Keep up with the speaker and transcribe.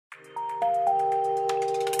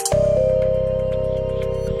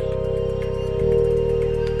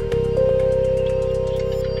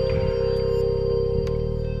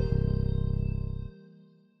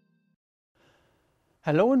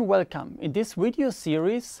Hello and welcome. In this video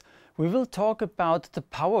series we will talk about the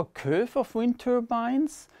power curve of wind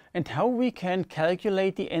turbines and how we can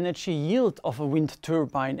calculate the energy yield of a wind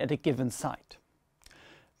turbine at a given site.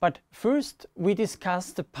 But first we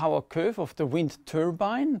discuss the power curve of the wind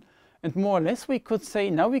turbine, and more or less we could say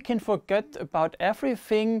now we can forget about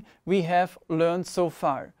everything we have learned so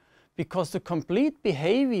far, because the complete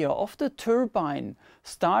behavior of the turbine,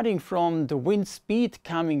 starting from the wind speed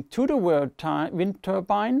coming to the wind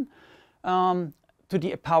turbine, to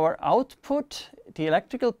the power output, the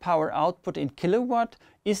electrical power output in kilowatt,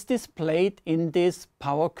 is displayed in this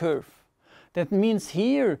power curve. That means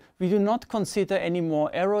here we do not consider any more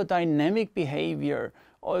aerodynamic behavior,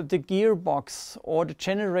 or the gearbox, or the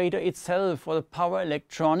generator itself, or the power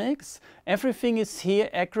electronics. Everything is here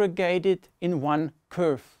aggregated in one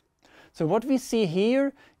curve. So what we see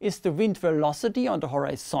here is the wind velocity on the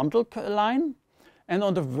horizontal line, and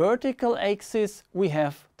on the vertical axis we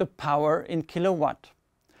have the power in kilowatt.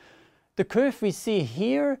 The curve we see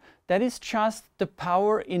here, that is just the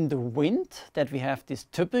power in the wind, that we have this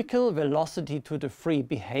typical velocity to the free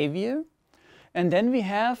behavior. And then we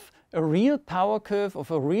have a real power curve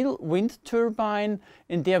of a real wind turbine,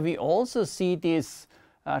 and there we also see this,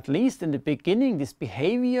 at least in the beginning, this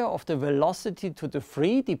behavior of the velocity to the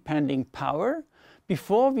free depending power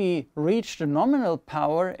before we reach the nominal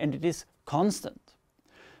power, and it is constant.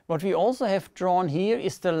 What we also have drawn here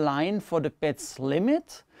is the line for the Betz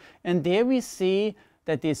limit, and there we see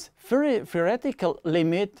that this theoretical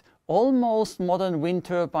limit, almost modern wind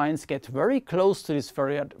turbines get very close to this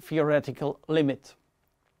theoretical limit,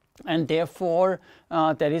 and therefore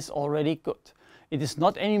that is already good. It is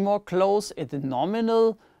not anymore close at the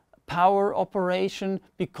nominal power operation,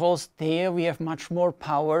 because there we have much more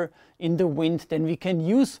power in the wind than we can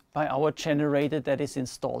use by our generator that is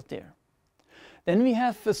installed there. Then we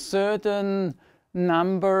have a certain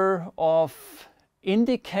number of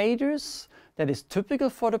indicators that is typical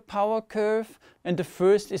for the power curve, and the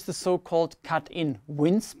first is the so-called cut-in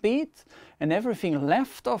wind speed, and everything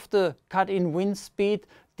left of the cut-in wind speed,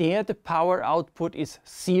 there the power output is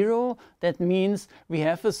 0. That means we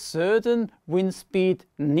have a certain wind speed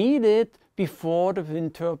needed before the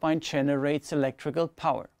wind turbine generates electrical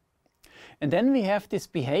power. And then we have this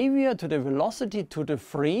behavior to the velocity to the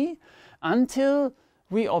free until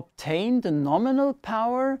we obtain the nominal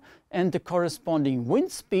power, and the corresponding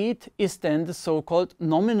wind speed is then the so-called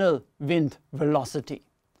nominal wind velocity.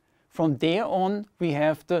 From there on we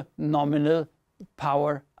have the nominal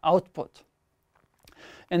power output.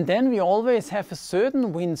 And then we always have a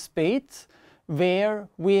certain wind speed where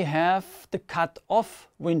we have the cut-off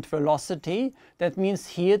wind velocity. That means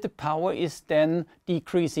here the power is then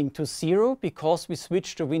decreasing to 0 because we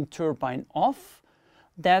switch the wind turbine off.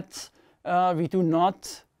 That we do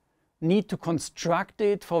not need to construct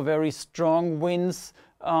it for very strong winds.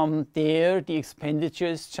 There the expenditure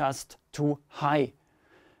is just too high.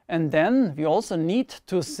 And then we also need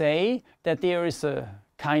to say that there is a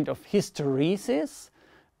kind of hysteresis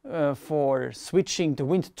for switching the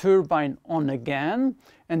wind turbine on again,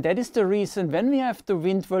 and that is the reason when we have the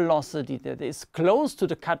wind velocity that is close to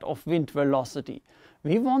the cut-off wind velocity,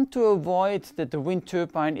 we want to avoid that the wind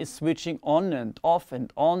turbine is switching on and off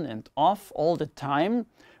and on and off all the time.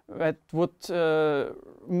 That would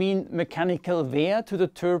mean mechanical wear to the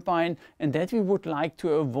turbine, and that we would like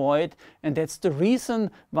to avoid, and that's the reason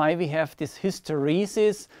why we have this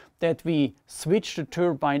hysteresis, that we switch the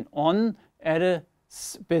turbine on at a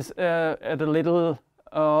little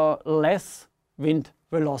less wind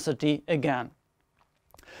velocity again.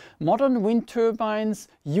 Modern wind turbines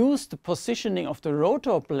use the positioning of the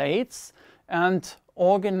rotor blades and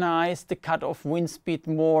organize the cut-off wind speed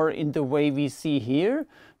more in the way we see here,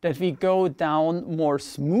 that we go down more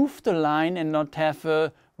smooth the line and not have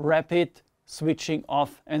a rapid switching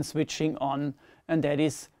off and switching on, and that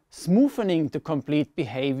is smoothening the complete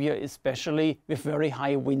behavior, especially with very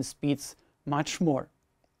high wind speeds, much more.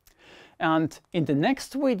 And in the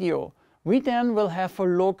next video we then will have a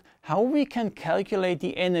look how we can calculate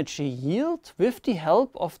the energy yield with the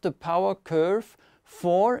help of the power curve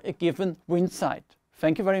for a given wind site.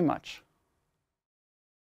 Thank you very much.